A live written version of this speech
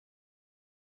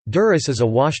Durrus is a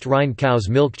washed rind cow's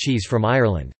milk cheese from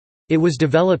Ireland. It was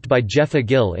developed by Jeffa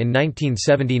Gill in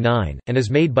 1979, and is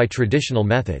made by traditional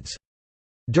methods.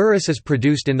 Durrus is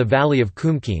produced in the valley of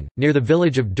Coomkeen, near the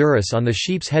village of Durrus on the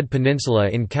Sheep's Head Peninsula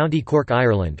in County Cork,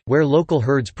 Ireland, where local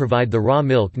herds provide the raw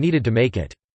milk needed to make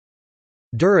it.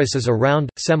 Durrus is a round,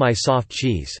 semi-soft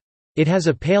cheese. It has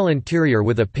a pale interior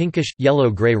with a pinkish,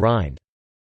 yellow-grey rind.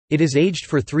 It is aged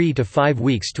for 3 to 5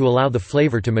 weeks to allow the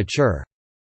flavor to mature.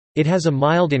 It has a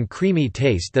mild and creamy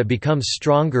taste that becomes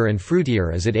stronger and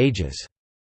fruitier as it ages.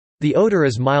 The odor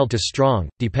is mild to strong,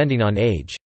 depending on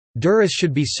age. Durrus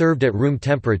should be served at room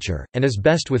temperature, and is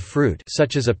best with fruit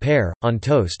such as a pear, on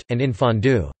toast, and in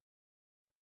fondue.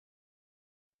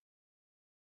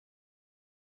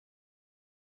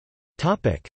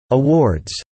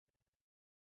 Awards.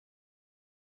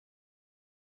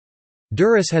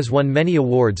 Durrus has won many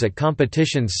awards at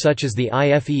competitions such as the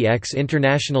IFEX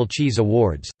International Cheese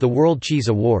Awards, the World Cheese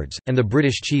Awards, and the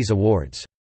British Cheese Awards.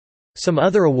 Some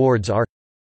other awards are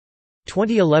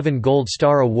 2011 Gold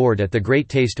Star Award at the Great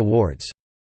Taste Awards.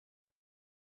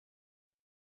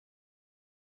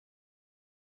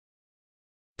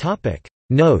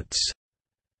 Notes.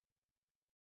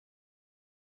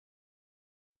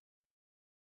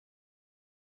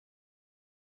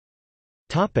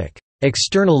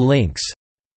 External links.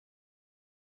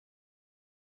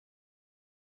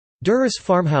 Durrus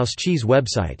Farmhouse Cheese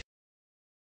website